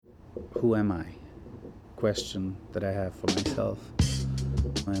who am I? Question that I have for myself.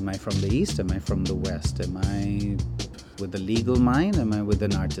 Am I from the East? Am I from the West? Am I with a legal mind? Am I with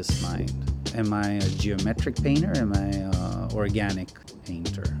an artist's mind? Am I a geometric painter? Am I an organic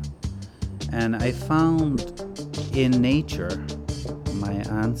painter? And I found in nature, my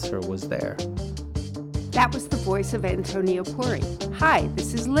answer was there. That was the voice of Antonio Puri. Hi,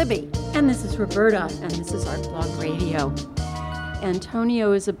 this is Libby. And this is Roberta, and this is Artblog Radio.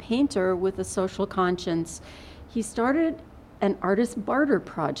 Antonio is a painter with a social conscience. He started an artist barter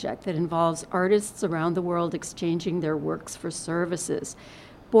project that involves artists around the world exchanging their works for services.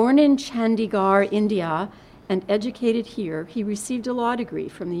 Born in Chandigarh, India, and educated here, he received a law degree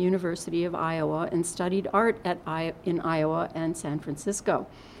from the University of Iowa and studied art in Iowa and San Francisco.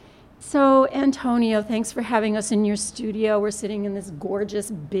 So, Antonio, thanks for having us in your studio. We're sitting in this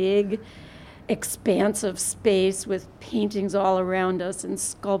gorgeous, big, expansive space with paintings all around us and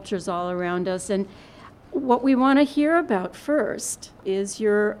sculptures all around us. And what we want to hear about first is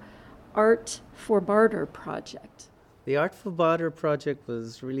your Art for Barter project. The Art for Barter project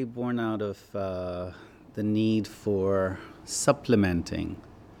was really born out of the need for supplementing,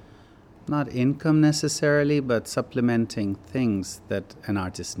 not income necessarily, but supplementing things that an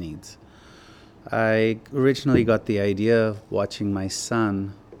artist needs. I originally got the idea watching my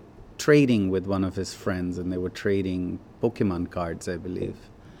son trading with one of his friends, and they were trading Pokemon cards, I believe.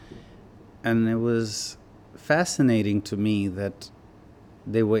 And it was fascinating to me that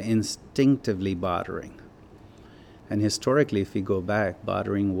they were instinctively bartering. And historically, if we go back,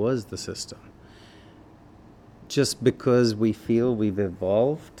 bartering was the system. Just because we feel we've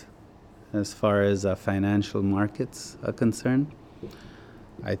evolved as far as our financial markets are concerned,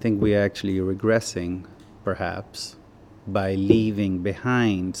 I think we're actually regressing, perhaps, by leaving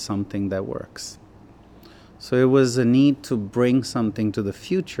behind something that works. So it was a need to bring something to the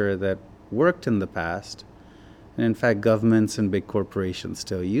future that worked in the past. And in fact, governments and big corporations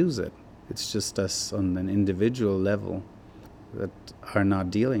still use it. It's just us on an individual level that are not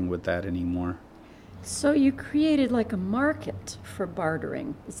dealing with that anymore. So you created like a market for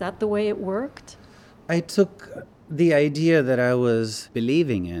bartering. Is that the way it worked? I took the idea that I was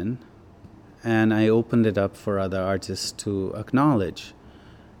believing in, and I opened it up for other artists to acknowledge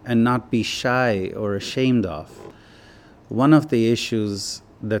and not be shy or ashamed of. One of the issues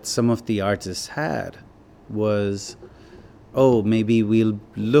that some of the artists had was, maybe we'll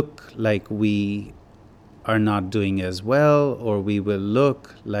look like we are not doing as well, or we will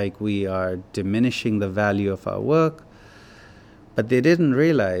look like we are diminishing the value of our work. But they didn't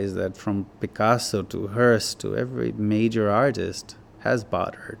realize that from Picasso to Hearst to every major artist has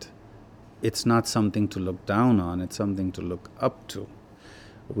bartered. It's not something to look down on, it's something to look up to.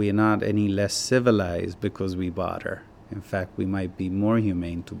 We are not any less civilized because we barter. In fact, we might be more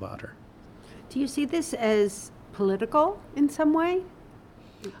humane to barter. Do you see this as political in some way?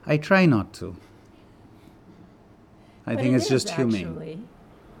 I try not to. I But think it's is, just actually humane.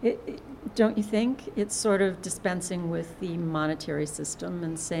 Don't you think? It's sort of dispensing with the monetary system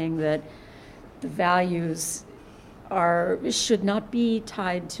and saying that the values should not be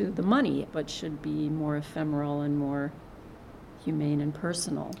tied to the money, but should be more ephemeral and more humane and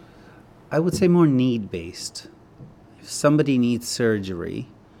personal. I would say more need-based. If somebody needs surgery,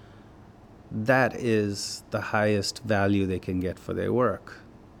 that is the highest value they can get for their work,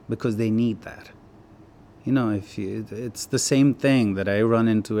 because they need that. It's the same thing that I run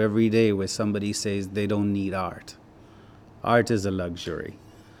into every day where somebody says they don't need art. Art is a luxury.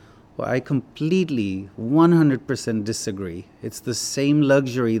 Well, I completely, 100% disagree. It's the same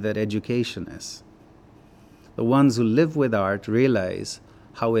luxury that education is. The ones who live with art realize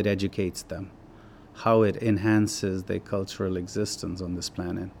how it educates them, how it enhances their cultural existence on this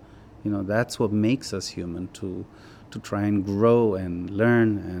planet. That's what makes us human, to try and grow and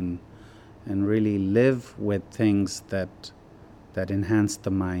learn and really live with things that enhance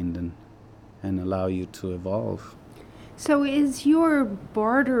the mind and allow you to evolve. So is your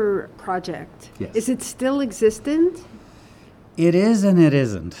barter project, Yes. Is it still existent? It is and it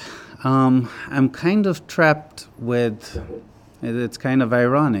isn't. I'm kind of trapped with, it's kind of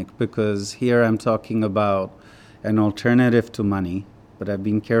ironic, because here I'm talking about an alternative to money, but I've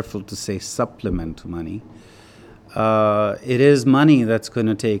been careful to say supplement to money. It is money that's going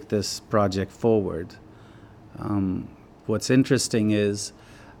to take this project forward. What's interesting is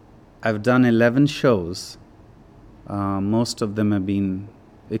I've done 11 shows. Most of them have been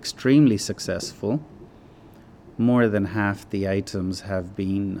extremely successful. More than half the items have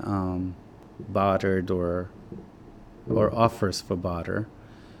been bartered or offers for barter.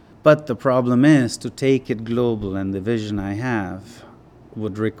 But the problem is to take it global, and the vision I have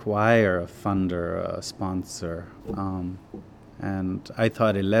would require a funder, a sponsor. And I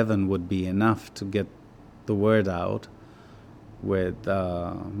thought 11 would be enough to get the word out with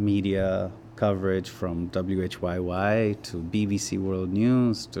media coverage from WHYY to BBC World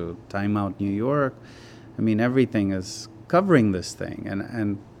News to Time Out New York. I mean, everything is covering this thing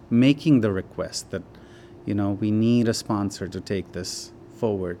and making the request that, we need a sponsor to take this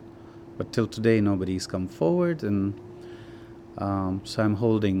forward. But till today, nobody's come forward, and so I'm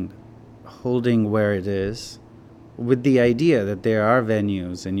holding where it is, with the idea that there are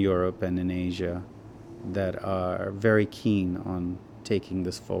venues in Europe and in Asia that are very keen on taking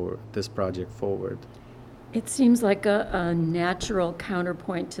this project forward. It seems like a natural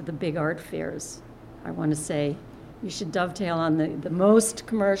counterpoint to the big art fairs. I want to say you should dovetail on the most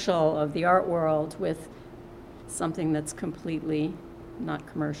commercial of the art world with something that's completely not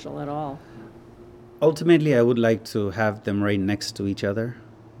commercial at all. Ultimately, I would like to have them right next to each other,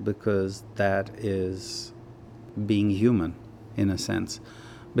 because that is being human, in a sense,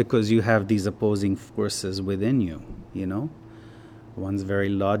 because you have these opposing forces within you, One's very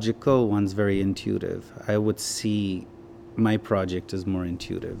logical, one's very intuitive. I would see my project as more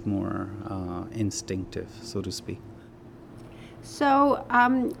intuitive, more instinctive, so to speak. So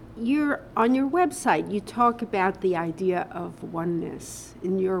you're on your website, you talk about the idea of oneness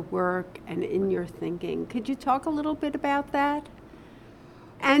in your work and in your thinking. Could you talk a little bit about that?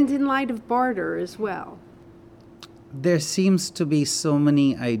 And in light of barter as well. There seems to be so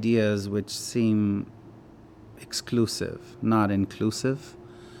many ideas which seem exclusive, not inclusive.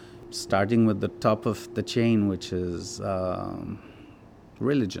 Starting with the top of the chain, which is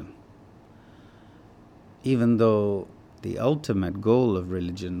religion. Even though the ultimate goal of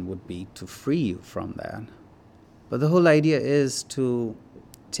religion would be to free you from that. But the whole idea is to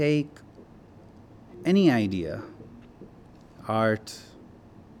take any idea, art,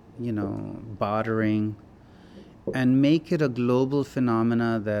 bartering, and make it a global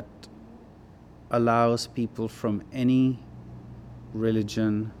phenomena that allows people from any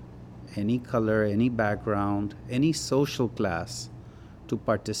religion, any color, any background, any social class to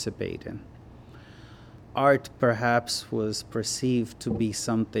participate in. Art perhaps was perceived to be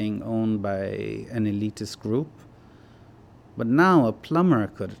something owned by an elitist group, but now a plumber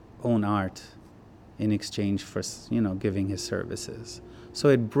could own art in exchange for, giving his services. So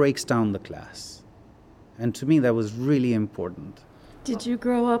it breaks down the class. And to me, that was really important. Did you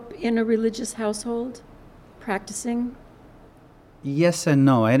grow up in a religious household, practicing? Yes and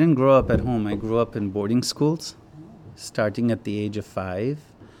no. I didn't grow up at home. I grew up in boarding schools, starting at the age of 5.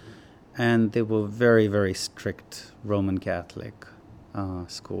 And they were very, very strict Roman Catholic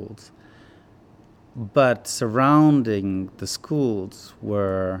schools. But surrounding the schools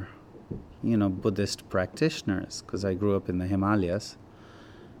were, Buddhist practitioners, because I grew up in the Himalayas.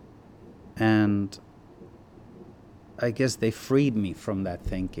 And I guess they freed me from that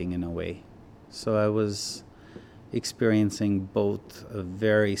thinking in a way. So I was experiencing both a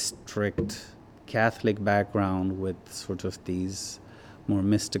very strict Catholic background with sort of these more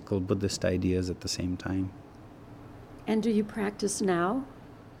mystical Buddhist ideas at the same time. And do you practice now?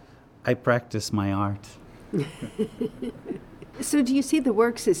 I practice my art. So do you see the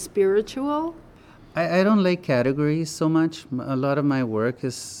works as spiritual? I don't like categories so much. A lot of my work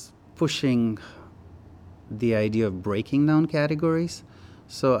is pushing the idea of breaking down categories.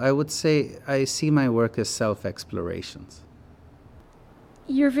 So I would say I see my work as self-explorations.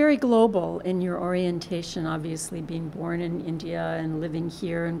 You're very global in your orientation, obviously being born in India and living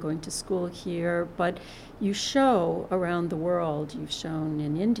here and going to school here, but you show around the world. You've shown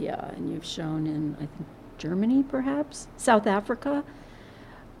in India and you've shown in, I think, Germany perhaps, South Africa.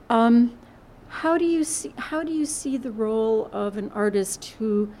 How do you see the role of an artist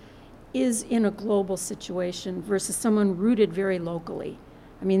who is in a global situation versus someone rooted very locally?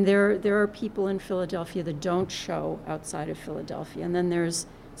 I mean, there are people in Philadelphia that don't show outside of Philadelphia, and then there's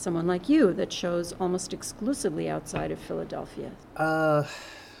someone like you that shows almost exclusively outside of Philadelphia.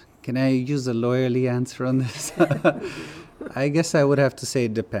 Can I use a lawyerly answer on this? I guess I would have to say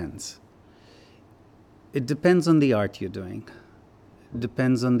it depends. It depends on the art you're doing. It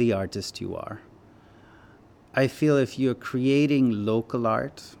depends on the artist you are. I feel if you're creating local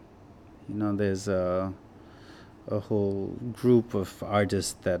art, there's a whole group of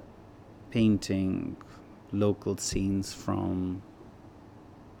artists that painting local scenes from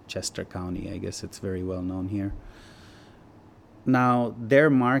Chester County. I guess it's very well known here. Now, their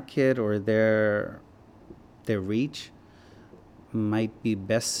market or their reach might be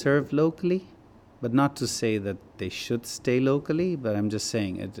best served locally, but not to say that they should stay locally, but I'm just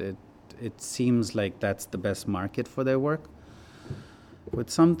saying it seems like that's the best market for their work. with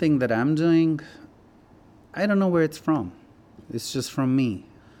something that I'm doing, I don't know where it's from. It's just from me.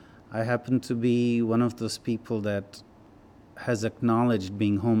 I happen to be one of those people that has acknowledged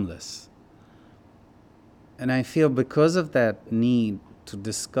being homeless. And I feel because of that need to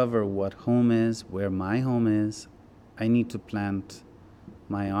discover what home is, where my home is, I need to plant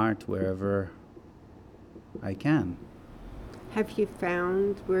my art wherever I can. Have you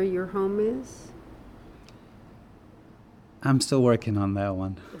found where your home is? I'm still working on that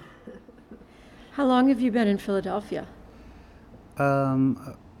one. How long have you been in Philadelphia?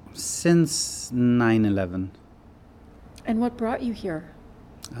 Since 9/11, And what brought you here?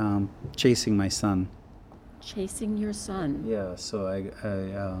 chasing my son. Chasing your son. Yeah, so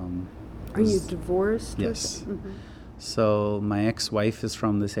Are you divorced? Yes. So my ex-wife is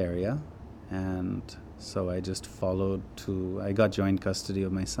from this area, and so I just I got joint custody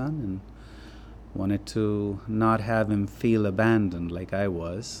of my son and wanted to not have him feel abandoned like I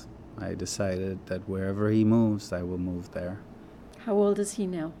was. I decided that wherever he moves, I will move there. How old is he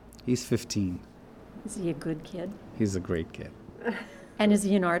now? He's 15. Is he a good kid? He's a great kid. And is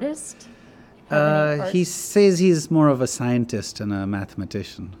he an artist? Have any art- He says he's more of a scientist and a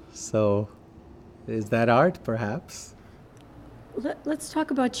mathematician. So is that art, perhaps? Let's talk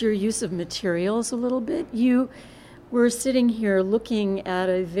about your use of materials a little bit. You were sitting here looking at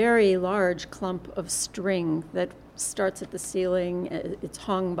a very large clump of string that starts at the ceiling. It's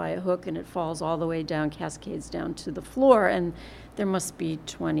hung by a hook and it falls all the way down, cascades down to the floor, and there must be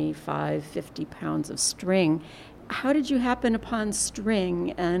 25, 50 pounds of string. How did you happen upon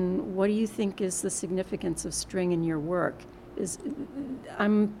string, and what do you think is the significance of string in your work?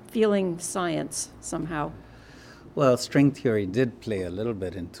 I'm feeling science somehow. Well, string theory did play a little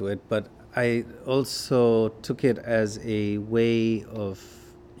bit into it, but I also took it as a way of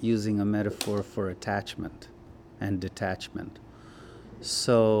using a metaphor for attachment and detachment.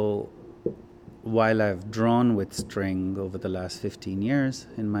 So while I've drawn with string over the last 15 years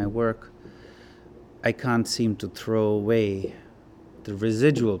in my work, I can't seem to throw away the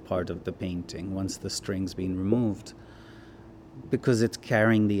residual part of the painting once the string's been removed, because it's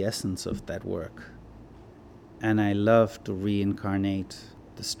carrying the essence of that work. And I love to reincarnate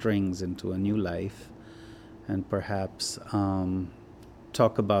the strings into a new life and perhaps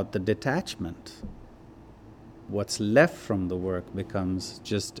talk about the detachment. What's left from the work becomes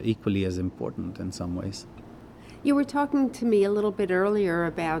just equally as important in some ways. You were talking to me a little bit earlier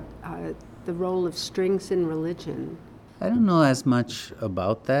about the role of strings in religion. I don't know as much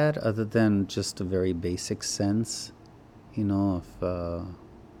about that other than just a very basic sense, of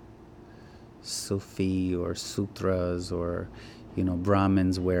Sufi or sutras or,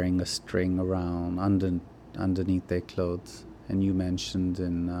 Brahmins wearing a string around underneath their clothes. And you mentioned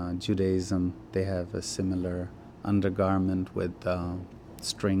in Judaism they have a similar undergarment with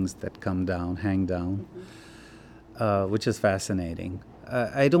strings that hang down, which is fascinating.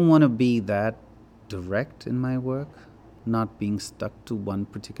 I don't want to be that direct in my work, not being stuck to one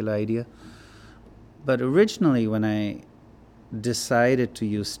particular idea. But originally when I decided to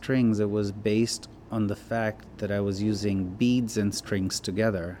use strings, it was based on the fact that I was using beads and strings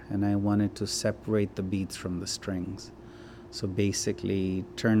together, and I wanted to separate the beads from the strings. So basically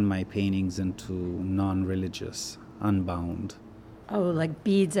turn my paintings into non-religious, unbound. Oh, like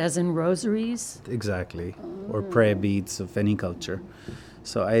beads as in rosaries? Exactly, or prayer beads of any culture.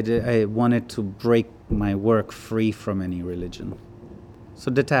 So I wanted to break my work free from any religion.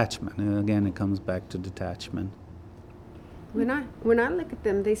 So detachment, and again it comes back to detachment. When I look at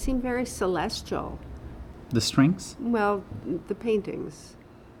them, they seem very celestial. The strings? Well, the paintings.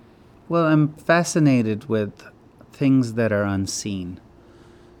 Well, I'm fascinated with things that are unseen.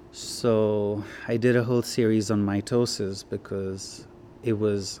 So I did a whole series on mitosis because it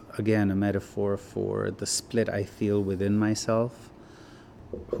was, again, a metaphor for the split I feel within myself.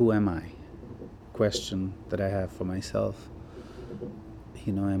 Who am I? Question that I have for myself.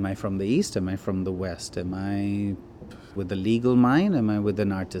 Am I from the East? Am I from the West? Am I with a legal mind? Am I with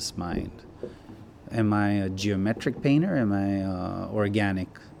an artist's mind? Am I a geometric painter? Am I an organic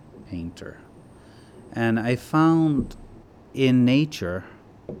painter? And I found in nature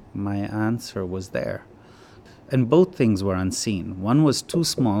my answer was there. And both things were unseen. One was too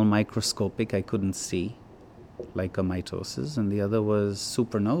small, microscopic, I couldn't see, like a mitosis, and the other was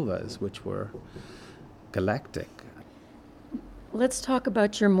supernovas, which were galactic. Let's talk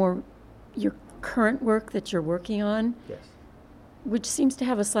about your current work that you're working on. Yes. Which seems to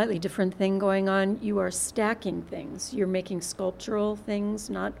have a slightly different thing going on. You are stacking things. You're making sculptural things,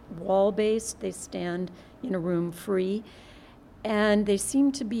 not wall-based. They stand in a room free. And they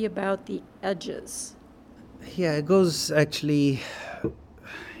seem to be about the edges. Yeah, it goes actually,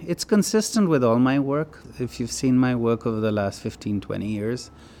 it's consistent with all my work. If you've seen my work over the last 15, 20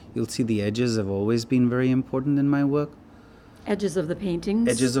 years, you'll see the edges have always been very important in my work. Edges of the paintings?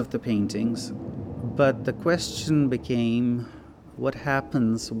 Edges of the paintings. But the question became, what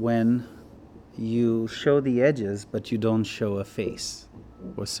happens when you show the edges but you don't show a face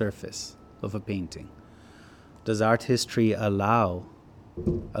or surface of a painting? Does art history allow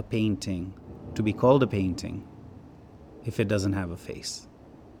a painting to be called a painting if it doesn't have a face?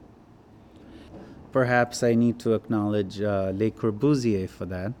 Perhaps I need to acknowledge Le Corbusier for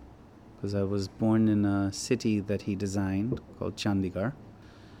that, because I was born in a city that he designed called Chandigarh.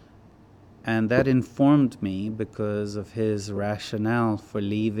 And that informed me because of his rationale for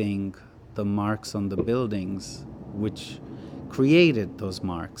leaving the marks on the buildings, which created those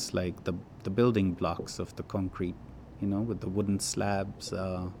marks, like the building blocks of the concrete, with the wooden slabs,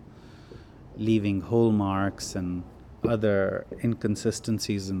 leaving hole marks and other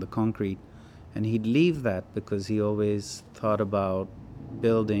inconsistencies in the concrete. And he'd leave that because he always thought about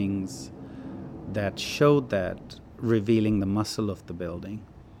buildings that showed that, revealing the muscle of the building.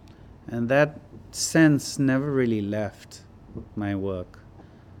 And that sense never really left my work.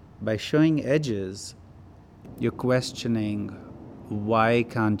 By showing edges, you're questioning, why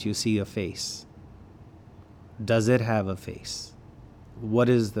can't you see a face? Does it have a face? What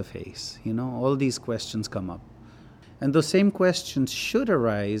is the face? All these questions come up. And those same questions should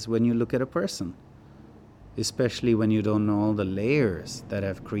arise when you look at a person, especially when you don't know all the layers that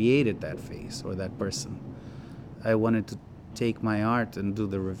have created that face or that person. I wanted to take my art and do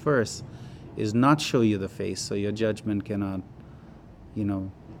the reverse, is not show you the face so your judgment cannot,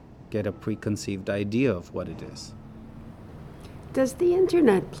 get a preconceived idea of what it is. Does the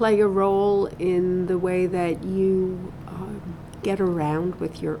internet play a role in the way that you get around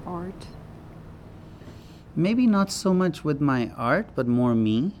with your art? Maybe not so much with my art, but more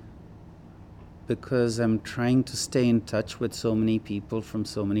me, because I'm trying to stay in touch with so many people from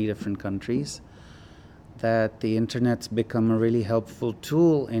so many different countries that the internet's become a really helpful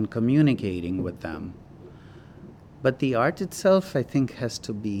tool in communicating with them. But the art itself, I think, has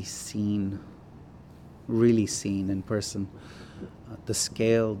to be seen, really seen in person. The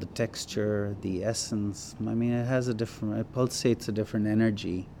scale, the texture, the essence, it has it pulsates a different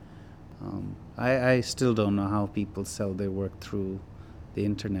energy. I still don't know how people sell their work through the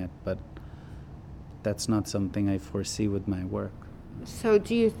internet, but that's not something I foresee with my work. So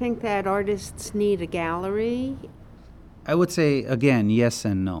do you think that artists need a gallery? I would say, again, yes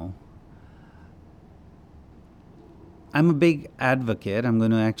and no. I'm a big advocate. I'm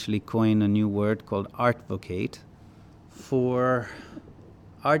going to actually coin a new word called artvocate for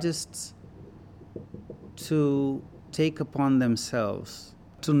artists to take upon themselves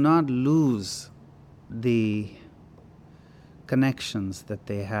to not lose the connections that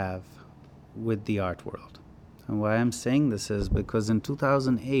they have with the art world. And why I'm saying this is because in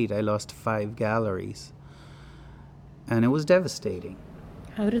 2008 I lost 5 galleries, and it was devastating.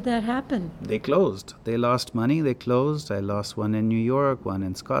 How did that happen? They closed. They lost money, they closed. I lost one in New York, one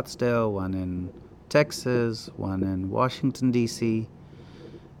in Scottsdale, one in Texas, one in Washington, D.C.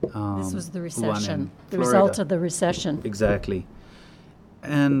 This was the recession, the Florida. result of the recession. Exactly.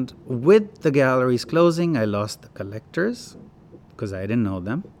 And with the galleries closing, I lost the collectors because I didn't know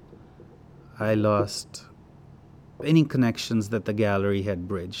them. I lost any connections that the gallery had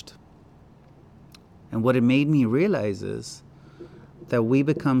bridged. And what it made me realize is that we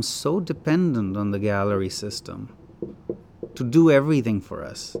become so dependent on the gallery system to do everything for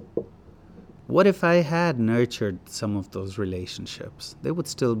us. What if I had nurtured some of those relationships? They would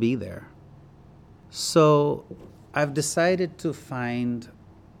still be there. So I've decided to find,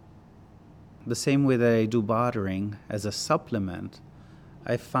 the same way that I do bartering, as a supplement.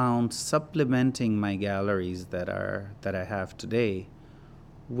 I found supplementing my galleries that I have today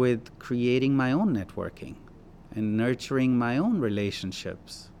with creating my own networking and nurturing my own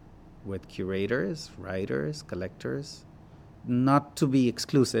relationships with curators, writers, collectors. Not to be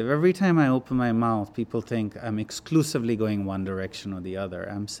exclusive. Every time I open my mouth, people think I'm exclusively going one direction or the other.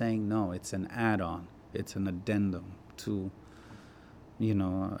 I'm saying no, it's an add-on. It's an addendum to,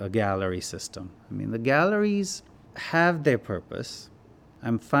 a gallery system. The galleries have their purpose.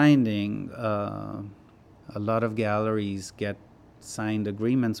 I'm finding a lot of galleries get signed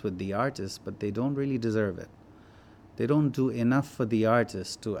agreements with the artists, but they don't really deserve it. They don't do enough for the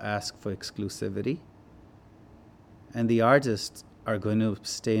artists to ask for exclusivity. And the artists are going to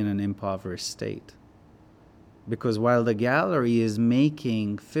stay in an impoverished state. Because while the gallery is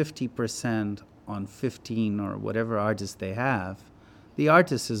making 50% on 15 or whatever artists they have, The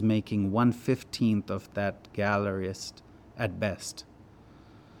artist is making 1/15 of that gallerist at best.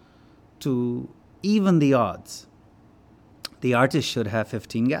 To even the odds, the artist should have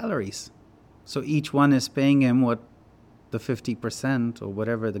 15 galleries. So each one is paying him what the 50% or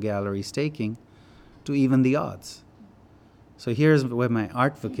whatever the gallery is taking to even the odds. So here's where my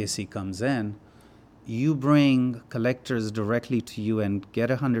artvocacy comes in. You bring collectors directly to you and get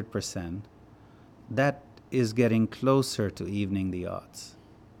 100%. That is getting closer to evening the odds.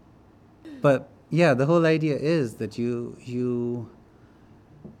 But yeah, the whole idea is that you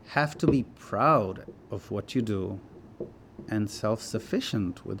have to be proud of what you do and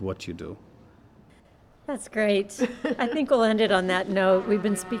self-sufficient with what you do. That's great. I think we'll end it on that note. We've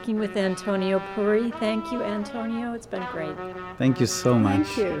been speaking with Antonio Puri. Thank you, Antonio. It's been great. Thank you so much,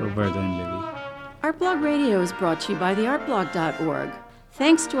 Thank you. Roberta and Libby. Artblog Radio is brought to you by theartblog.org.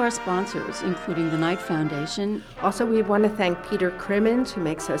 Thanks to our sponsors, including the Knight Foundation. Also, we want to thank Peter Crimmins, who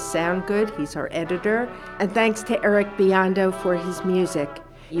makes us sound good. He's our editor. And thanks to Eric Biondo for his music.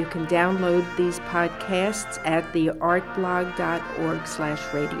 You can download these podcasts at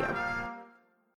theartblog.org/radio.